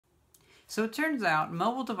So it turns out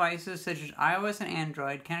mobile devices such as iOS and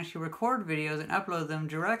Android can actually record videos and upload them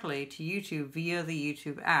directly to YouTube via the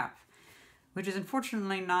YouTube app, which is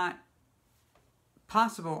unfortunately not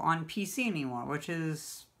possible on PC anymore, which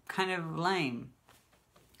is kind of lame.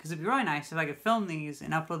 Because it'd be really nice if I could film these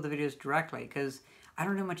and upload the videos directly, because I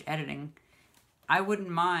don't do much editing. I wouldn't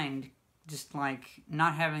mind just like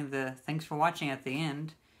not having the thanks for watching at the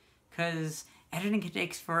end, because editing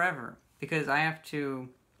takes forever, because I have to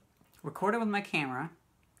record it with my camera,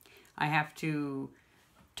 I have to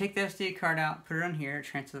take the SD card out, put it on here,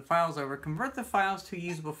 transfer the files over, convert the files to a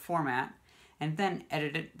usable format, and then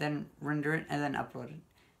edit it, then render it, and then upload it.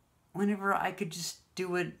 Whenever I could just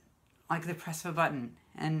do it like the press of a button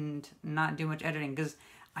and not do much editing, because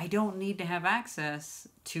I don't need to have access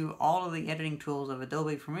to all of the editing tools of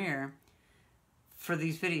Adobe Premiere for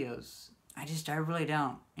these videos. I really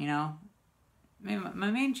don't, you know? I mean, my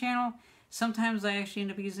main channel, sometimes I actually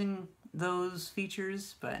end up using those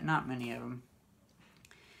features, but not many of them.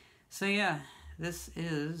 So yeah, this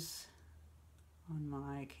is on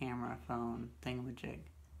my camera phone thingamajig.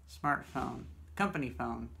 Smartphone. Company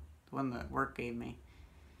phone. The one that work gave me.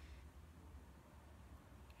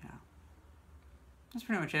 Yeah. That's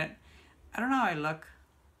pretty much it. I don't know how I look.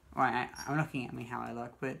 Well, I'm looking at me how I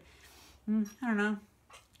look, but I don't know.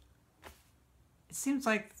 It seems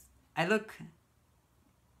like I look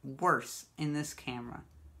worse in this camera.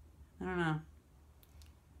 I don't know.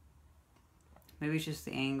 Maybe it's just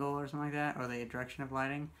the angle or something like that, or the direction of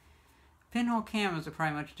lighting. Pinhole cameras are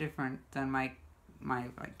probably much different than my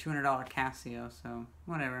like $200 Casio, so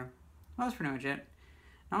whatever. Well, that's pretty much it.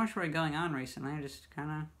 Not much really going on recently. I just kind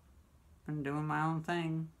of been doing my own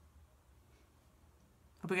thing.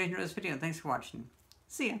 Hope you guys enjoyed this video. Thanks for watching.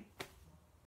 See ya.